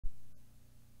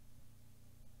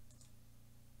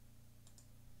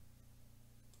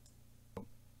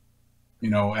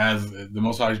as the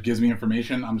Most High gives me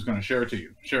information, I'm just going to share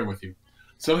it with you.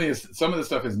 Some of this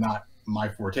stuff is not my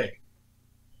forte.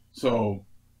 So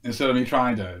instead of me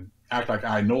trying to act like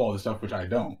I know all this stuff, which I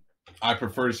don't, I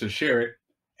prefer to share it.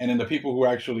 And then the people who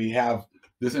actually have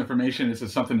this information, this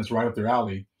is something that's right up their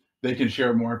alley, they can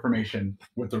share more information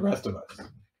with the rest of us.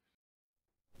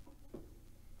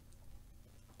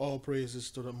 All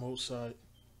praises to the Most High,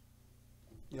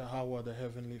 YAHAWAH, the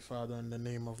Heavenly Father, in the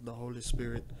name of the Holy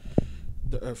Spirit,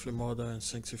 the earthly mother, and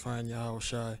sanctifying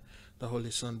Yahawashi, the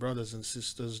Holy Son. Brothers and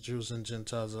sisters, Jews and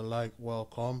Gentiles alike,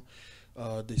 welcome.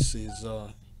 This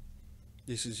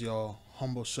is your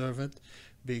humble servant,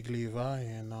 Big Levi,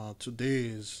 and today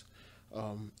is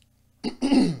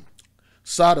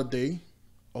Saturday,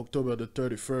 October the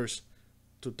 31st,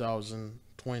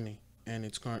 2020, and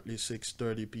it's currently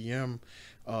 6:30 p.m.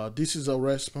 This is a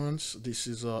response. This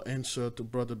is an answer to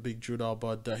Brother Big Judah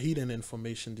about the hidden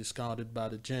information discounted by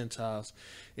the Gentiles.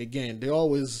 Again, they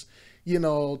always,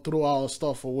 throw our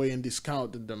stuff away and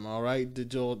discounted them. All right,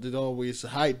 they always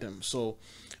hide them. So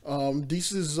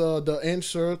this is the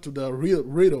answer to the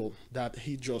riddle that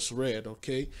he just read.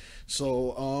 Okay,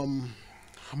 so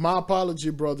my apology,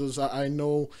 brothers. I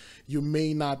know you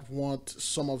may not want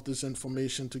some of this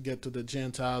information to get to the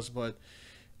Gentiles, but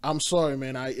I'm sorry,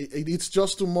 man. It's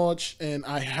just too much, and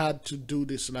I had to do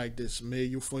this like this. May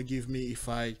you forgive me if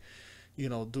I,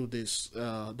 do this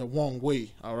the wrong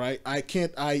way. All right. I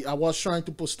can't. I was trying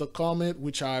to post a comment,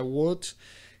 which I would.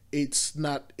 It's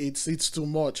not. It's too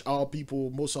much.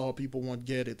 Most of our people won't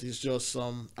get it. It's just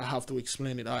I have to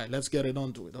explain it. All right. Let's get it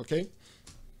onto it. Okay.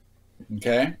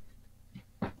 Okay.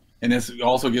 And this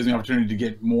also gives me an opportunity to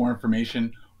get more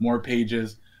information, more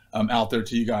pages out there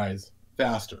to you guys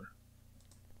faster.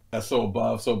 That's so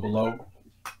above, so below.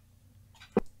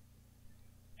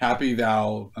 Happy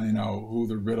thou, who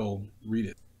the riddle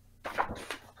readeth.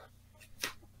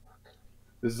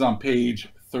 This is on page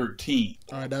 13.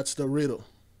 All right, that's the riddle.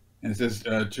 And it says,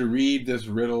 to read this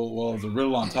riddle, well, there's a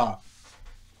riddle on top.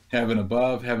 Heaven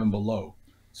above, heaven below.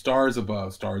 Stars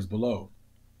above, stars below.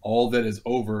 All that is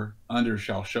over, under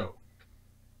shall show.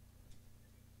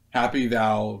 Happy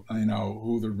thou,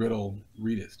 who the riddle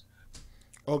readest.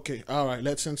 Okay, all right,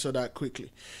 let's answer that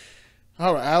quickly.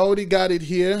 All right, I already got it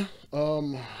here.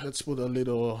 Let's put a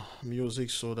little music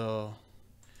so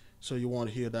you won't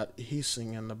hear that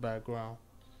hissing in the background.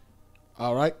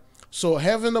 All right, so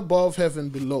heaven above, heaven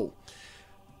below.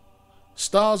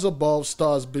 Stars above,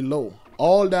 stars below.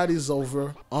 All that is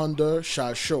over, under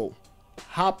shall show.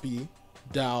 Happy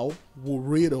thou who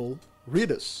riddle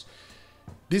readest.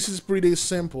 This is pretty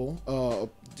simple,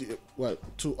 well,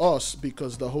 to us,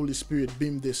 because the Holy Spirit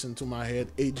beamed this into my head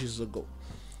ages ago.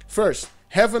 First,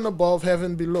 heaven above,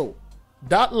 heaven below.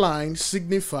 That line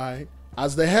signified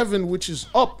as the heaven which is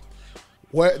up,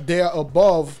 where they are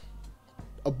above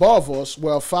us,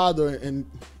 where our Father and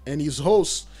his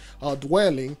hosts are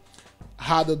dwelling,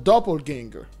 had a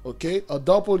doppelganger. Okay, a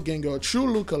doppelganger, a true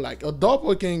lookalike. A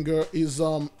doppelganger is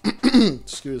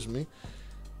excuse me.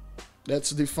 Let's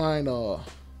define a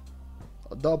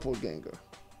doppelganger.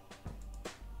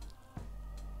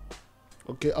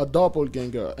 Okay, a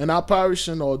doppelganger, an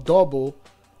apparition or double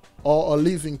or a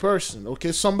living person.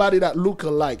 Okay, somebody that look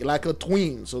alike, like a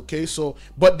twins. Okay, so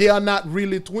but they are not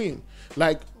really twin.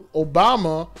 Like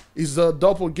Obama is a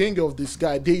doppelganger of this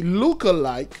guy. They look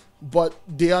alike, but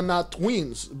they are not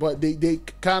twins. But they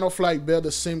kind of like bear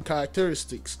the same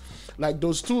characteristics. Like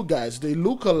those two guys, they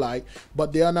look alike,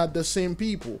 but they are not the same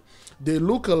people. They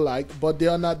look alike, but they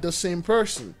are not the same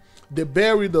person. They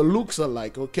bury the looks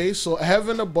alike. Okay, so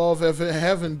heaven above,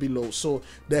 heaven below. So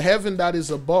the heaven that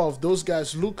is above, those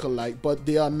guys look alike, but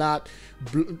they are not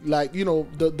like,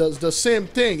 the same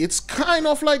thing. It's kind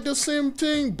of like the same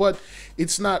thing, but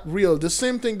it's not real. The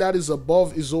same thing that is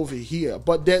above is over here,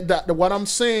 but what I'm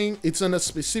saying, it's in a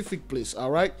specific place.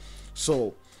 All right,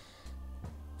 so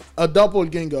a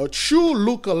doppelganger, a true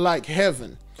look-alike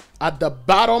heaven at the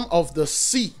bottom of the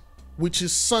sea, which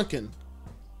is sunken,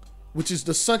 which is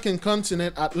the sunken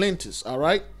continent Atlantis. All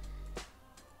right,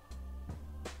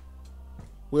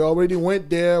 we already went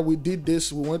there, we did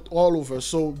this, we went all over.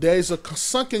 So there is a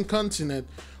sunken continent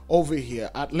over here,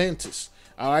 Atlantis.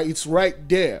 All right, it's right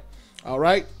there. All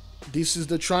right, this is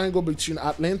the triangle between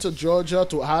Atlanta, Georgia,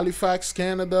 to Halifax,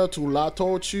 Canada, to La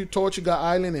Tortuga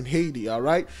Island, and Haiti. All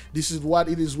right, this is what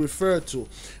it is referred to.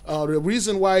 The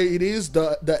reason why it is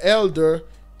the elder,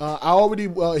 I already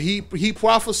he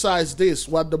prophesied this.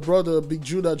 What the brother Big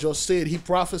Judah just said, he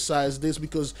prophesied this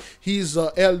because he's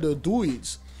elder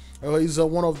Druids. He's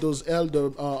one of those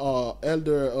elder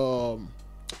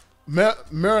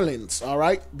Merlins, all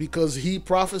right, because he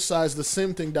prophesies the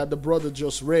same thing that the brother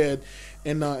just read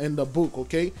in the book.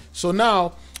 Okay, so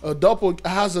now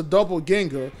has a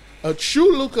doppelganger, a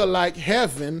true lookalike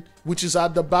heaven, which is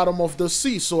at the bottom of the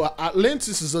sea. So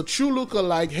Atlantis is a true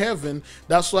lookalike heaven.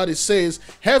 That's what it says: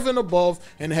 heaven above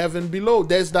and heaven below.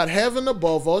 There's that heaven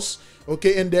above us,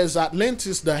 okay, and there's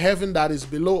Atlantis, the heaven that is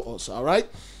below us. All right,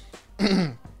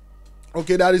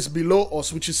 okay, that is below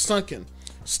us, which is sunken.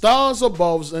 Stars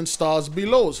above and stars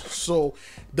below. So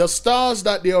the stars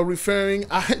that they are referring,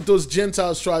 those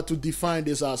Gentiles try to define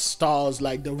this as stars,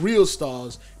 like the real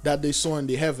stars that they saw in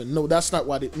the heaven. No, that's not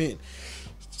what it means.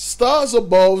 Stars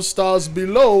above, stars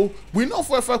below. We know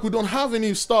for a fact we don't have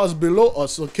any stars below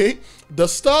us, okay? The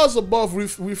stars above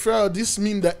this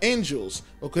mean the angels,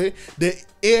 okay? The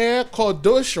air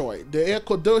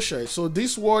Kodesh. So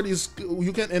this word is,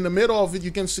 you can, in the middle of it,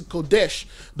 you can see Kodesh,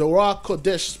 the Ruach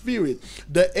Kodesh spirit.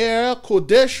 The air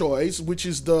Kodeshois, which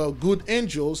is the good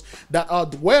angels that are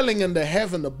dwelling in the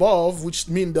heaven above, which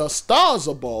mean the stars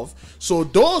above. So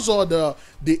those are the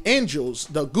angels,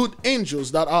 the good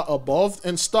angels that are above,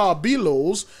 and star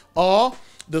belows are,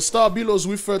 the star belows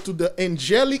refer to the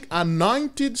angelic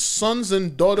anointed sons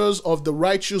and daughters of the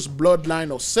righteous bloodline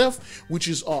of Seth, which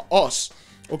is us.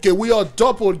 Okay, we are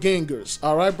doppelgangers.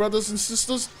 All right, brothers and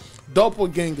sisters,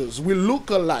 doppelgangers. We look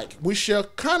alike. We share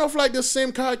kind of like the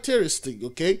same characteristic.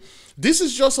 Okay, this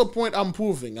is just a point I'm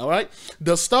proving. All right,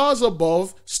 the stars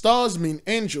above, stars mean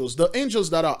angels. The angels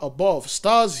that are above,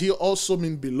 stars here also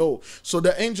mean below. So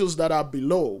the angels that are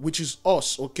below, which is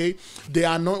us, okay, they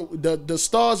are not, the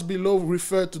stars below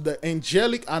refer to the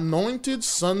angelic anointed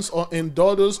sons and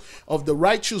daughters of the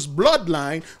righteous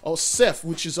bloodline of Seth,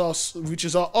 which is us,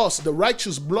 the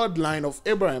righteous bloodline of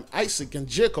Abraham, Isaac, and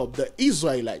Jacob, the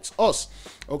Israelites, us.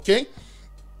 Okay.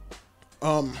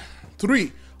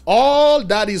 3. All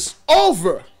that is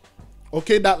over,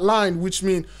 okay, that line, which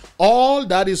means all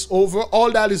that is over,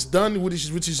 all that is done,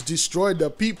 which is destroyed the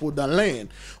people, the land,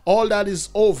 all that is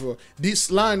over.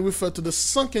 This line refers to the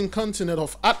sunken continent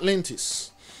of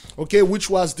Atlantis, okay,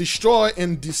 which was destroyed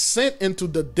and descent into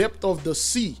the depth of the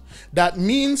sea. That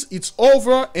means it's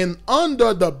over and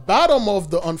under the bottom of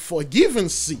the unforgiven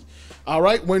sea. All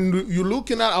right, when you're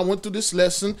looking at, I went to this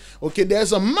lesson, okay,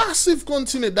 there's a massive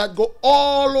continent that go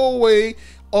all the way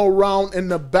around in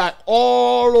the back,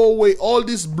 all the way. All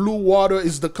this blue water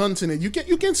is the continent. You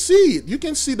can see it. You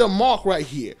can see the mark right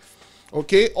here.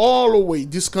 Okay, all the way.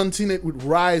 This continent would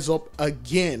rise up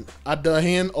again at the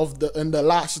end of in the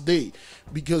last day,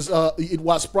 because it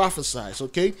was prophesied.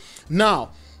 Okay, now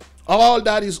all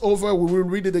that is over. We will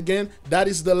read it again. That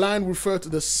is the line referred to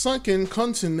the sunken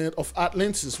continent of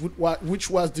Atlantis, which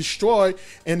was destroyed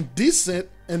and descent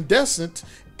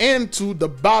into the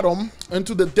bottom,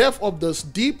 into the depth of the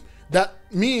deep. That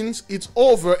means it's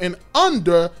over and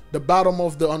under the bottom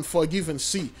of the unforgiven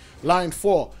sea. Line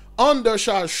 4. Under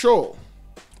shall show.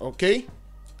 Okay,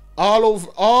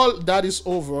 all that is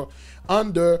over,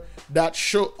 under that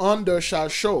show, under shall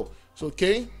show. So,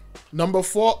 okay, number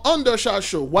 4, under shall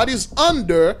show. What is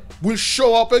under will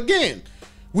show up again,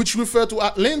 which refer to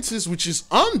Atlantis, which is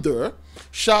under,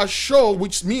 shall show,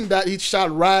 which means that it shall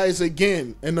rise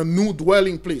again in a new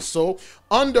dwelling place. So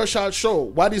under shall show.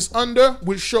 What is under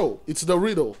will show. It's the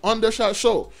riddle. Under shall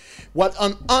show. What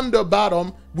an under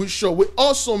bottom will show. We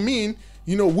also mean,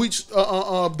 you know, which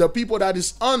the people that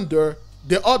is under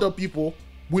the other people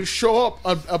will show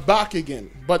up back again.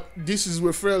 But this is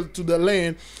referred to the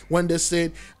land when they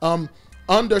said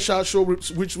under shall show,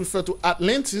 which refer to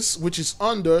Atlantis, which is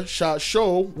under, shall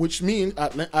show, which means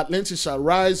Atlantis shall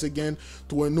rise again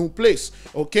to a new place.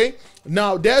 Okay,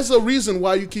 now there's a reason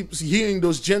why you keep hearing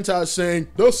those Gentiles saying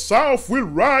the South will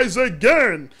rise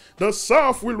again. The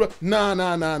South will nah.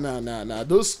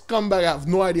 Those scumbags have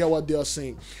no idea what they are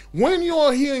saying. When you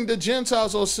are hearing the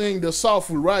Gentiles are saying the South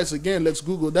will rise again, let's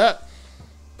Google that.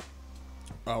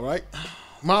 All right,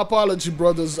 my apology,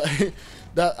 brothers.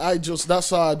 That's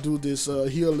how I do this.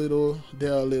 Here a little,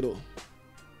 there a little.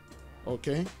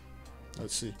 Okay,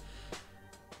 let's see.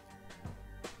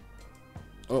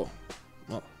 Oh,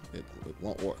 no, it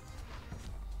won't work.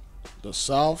 The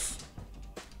South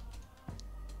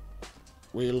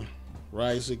will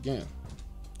rise again.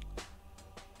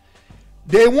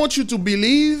 They want you to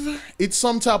believe it's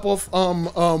some type of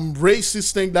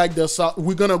racist thing, like the South,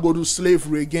 we're gonna go to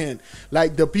slavery again,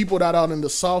 like the people that are in the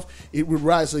South, it will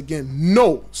rise again.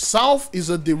 No, South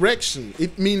is a direction.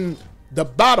 It means the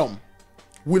bottom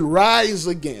will rise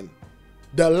again,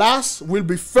 the last will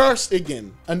be first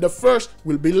again, and the first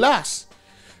will be last.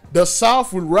 The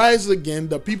South will rise again.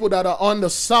 The people that are on the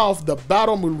South, the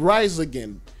bottom will rise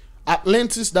again.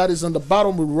 Atlantis that is on the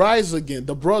bottom will rise again.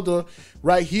 The brother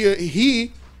right here,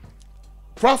 he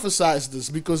prophesies this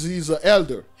because he's an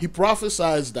elder. He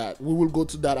prophesies that. We will go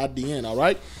to that at the end, all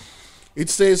right? It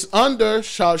says, under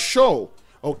shall show,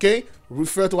 okay?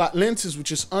 Refer to Atlantis,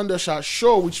 which is under shall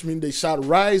show, which means they shall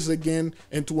rise again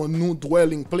into a new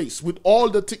dwelling place. With all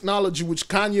the technology which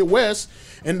Kanye West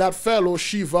and that fellow,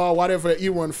 Shiva, whatever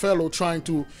Iran fellow trying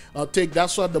to take.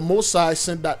 That's why the Mossad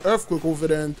sent that earthquake over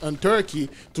there in Turkey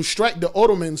to strike the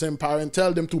Ottoman Empire and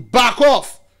tell them to back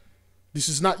off. This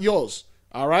is not yours,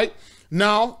 all right?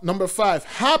 Now, number 5,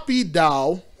 happy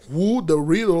thou who the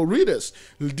riddle readest.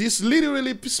 This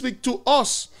literally speaks to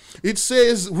us. It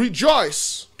says,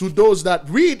 rejoice to those that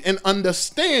read and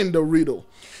understand the riddle,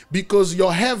 because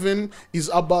your heaven is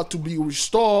about to be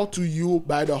restored to you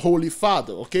by the Holy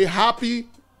Father. Okay, happy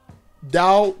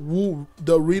thou who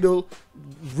the riddle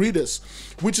readest,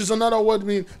 which is another word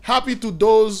mean happy to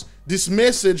those this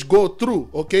message go through.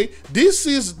 Okay, this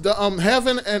is the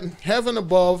heaven and heaven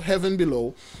above, heaven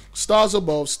below, stars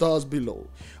above, stars below.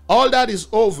 All that is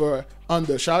over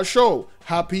under shall show.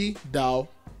 Happy thou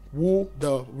who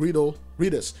the riddle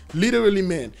readest. Literally,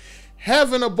 man,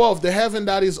 heaven above, the heaven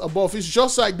that is above, is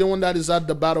just like the one that is at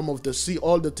the bottom of the sea.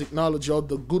 All the technology, all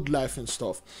the good life and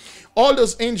stuff. All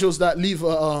those angels that live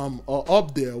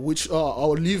up there, which are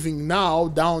living now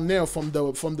down there from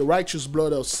the righteous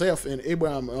blood of Seth and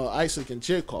Abraham, Isaac and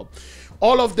Jacob.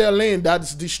 All of their land that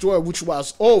is destroyed, which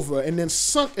was over and then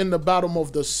sunk in the bottom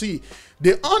of the sea.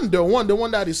 The under one, the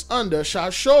one that is under,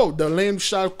 shall show. The land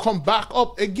shall come back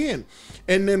up again.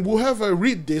 And then whoever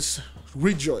read this,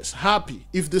 rejoice, happy,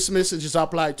 if this message is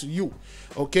applied to you.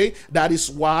 Okay, that is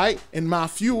why in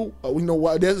Matthew, we know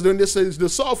what then they say the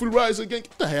South will rise again.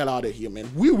 Get the hell out of here,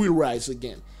 man. We will rise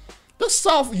again. The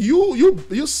South, you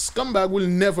scumbag will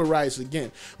never rise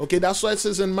again. Okay, that's why it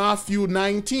says in Matthew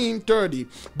 19:30.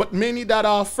 But many that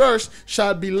are first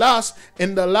shall be last,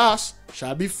 and the last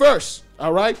shall be first.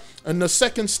 All right, and the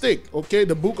second stick. Okay,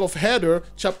 the book of Heather,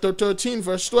 chapter 13,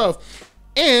 verse 12.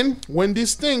 And when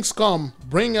these things come,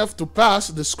 bringeth to pass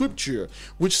the scripture,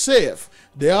 which saith,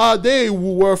 there are they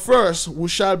who were first, who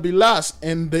shall be last,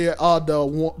 and there are the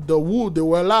who they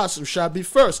were last, who shall be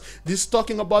first. This is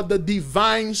talking about the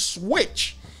divine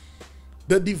switch.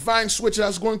 The divine switch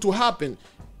that's going to happen.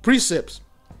 Precepts.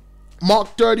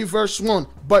 Mark 30 verse 1.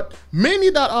 But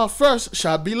many that are first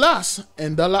shall be last,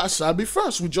 and the last shall be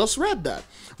first. We just read that.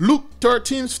 Luke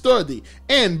 13:30.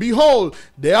 And behold,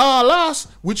 there are last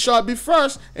which shall be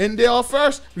first, and there are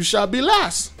first which shall be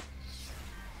last.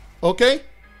 Okay?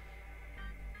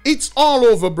 It's all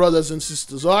over, brothers and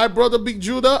sisters. All right, brother Big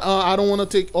Judah. I don't want to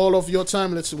take all of your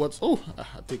time. Let's see what's. Oh,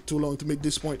 I take too long to make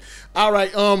this point. All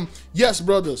right. Yes,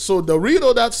 brother. So the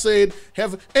riddle that said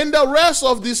have, and the rest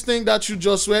of this thing that you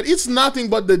just read, it's nothing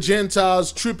but the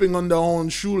Gentiles tripping on their own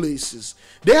shoelaces.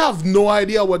 They have no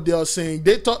idea what they are saying.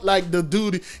 They thought like the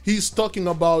dude, he's talking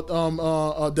about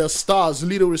the stars,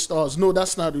 literal stars. No,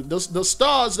 that's not it. The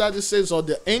stars that it says are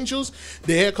the angels,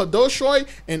 the Hekadoshoi,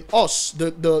 and us,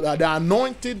 the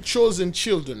anointed, chosen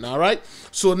children. All right.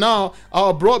 So now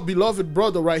our beloved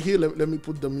brother right here. Let me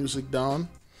put the music down.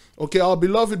 Okay, our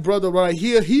beloved brother right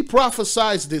here. He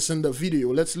prophesies this in the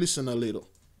video. Let's listen a little.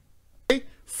 Okay,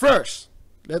 first.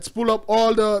 Let's pull up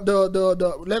all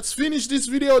let's finish this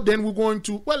video, then we're going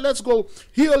to, well, let's go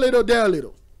here a little, there a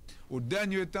little. Au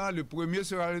dernier temps, le premier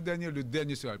sera le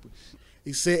dernier sera le premier.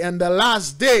 He said, and the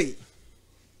last day,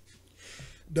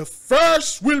 the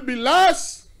first will be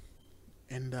last,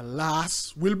 and the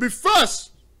last will be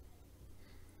first.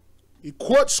 He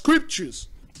quotes scriptures.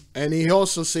 And he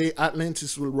also say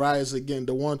Atlantis will rise again.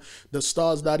 The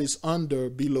stars that is under,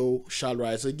 below shall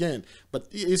rise again. But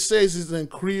it says it's in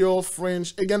Creole,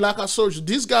 French. Again, like I told you,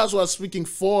 these guys were speaking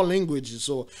 4 languages,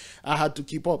 so I had to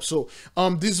keep up. So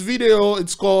this video,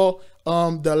 it's called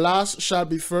the last shall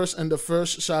be first and the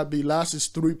first shall be last. It's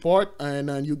 3-part,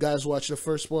 and you guys watch the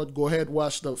first part. Go ahead,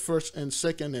 watch the first and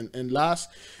second and last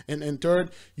and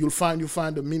third. You'll find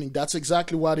the meaning. That's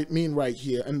exactly what it means right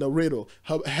here in the riddle.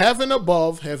 Heaven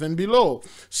above, heaven below,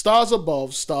 stars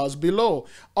above, stars below.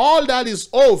 All that is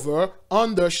over,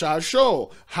 under shall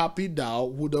show. Happy thou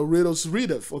who the riddles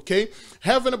readeth. Okay,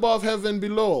 heaven above, heaven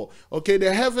below. Okay,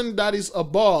 the heaven that is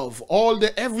above,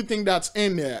 everything that's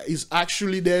in there is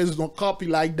actually, there is no copy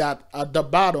like that at the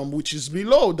bottom, which is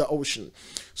below the ocean.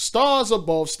 stars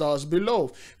above, stars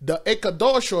below. The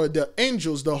Ekadosh, or the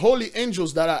angels, the holy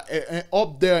angels that are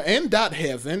up there in that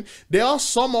heaven, there are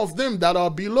some of them that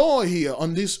are below here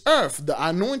on this earth. The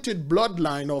anointed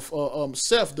bloodline of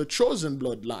Seth, the chosen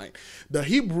bloodline, the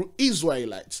Hebrew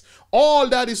Israelites. All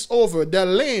that is over, the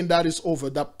land that is over,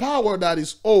 the power that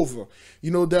is over,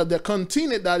 you know, the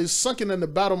continent that is sunken in the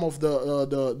bottom of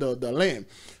the land.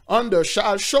 Under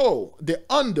shall show, the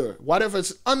under, whatever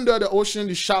is under the ocean,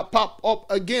 it shall pop up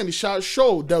again. It shall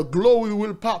show, the glory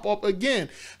will pop up again.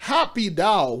 Happy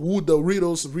thou who the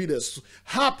riddles readest.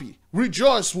 Happy,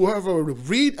 rejoice whoever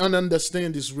read and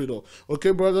understand this riddle.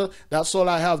 Okay, brother, that's all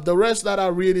I have. The rest that I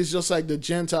read is just like the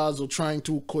Gentiles are trying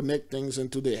to connect things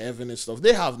into the heaven and stuff.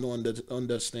 They have no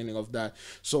understanding of that.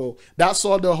 So that's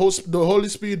all the Holy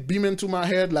Spirit beam into my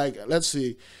head. Like, let's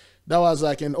see. That was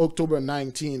like in October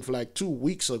 19th, like 2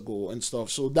 weeks ago and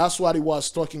stuff. So that's what he was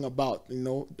talking about. You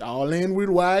know, our land will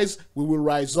rise, we will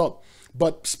rise up.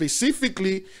 But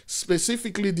specifically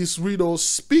this riddle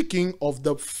speaking of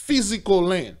the physical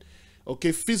land.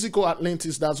 Okay, physical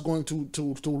Atlantis that's going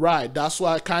to ride. That's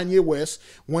why Kanye West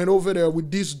went over there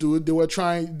with this dude.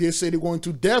 They say they're going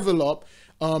to develop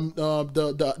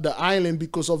the island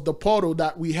because of the portal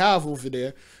that we have over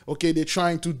there. Okay, they're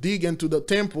trying to dig into the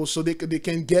temple so they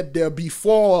can get there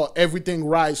before everything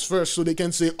rise first, so they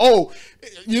can say, oh,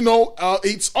 you know,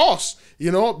 it's us.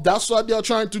 You know, that's what they're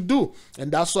trying to do,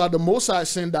 and that's why the Most High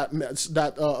sent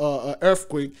that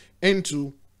earthquake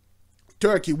into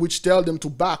Turkey, which tell them to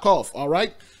back off. All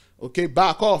right. Okay,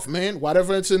 back off, man.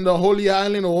 Whatever it's in the holy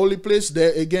island or holy place,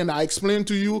 there again, I explained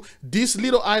to you, this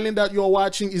little island that you're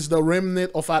watching is the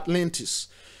remnant of Atlantis.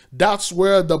 That's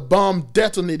where the bomb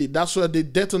detonated. That's where they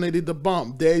detonated the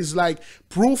bomb. There is like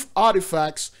proof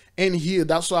artifacts in here.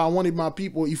 That's why I wanted my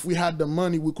people, if we had the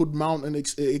money, we could mount an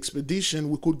expedition.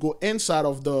 We could go inside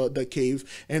of the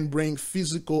cave and bring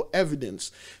physical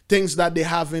evidence. Things that they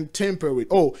haven't tampered with.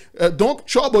 Oh, don't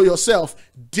trouble yourself.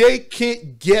 They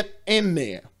can't get in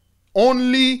there.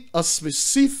 Only a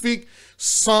specific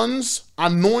sons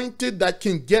anointed that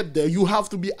can get there. You have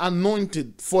to be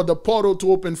anointed for the portal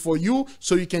to open for you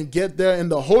so you can get there in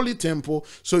the holy temple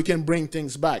so you can bring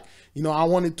things back. You know, I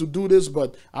wanted to do this,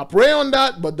 but I pray on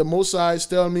that, but the Most High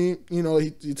tell me, you know,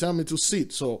 he tell me to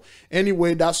sit. So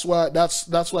anyway, that's what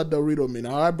the riddle mean.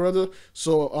 All right, brother.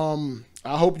 So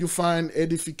I hope you find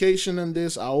edification in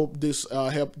this. I hope this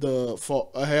help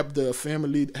the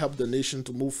family, help the nation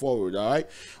to move forward. All right.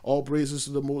 All praises to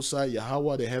the Most High,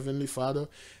 YAHAWAH, the Heavenly Father,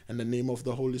 and the name of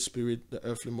the Holy Spirit, the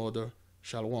earthly mother.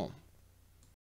 Shalom.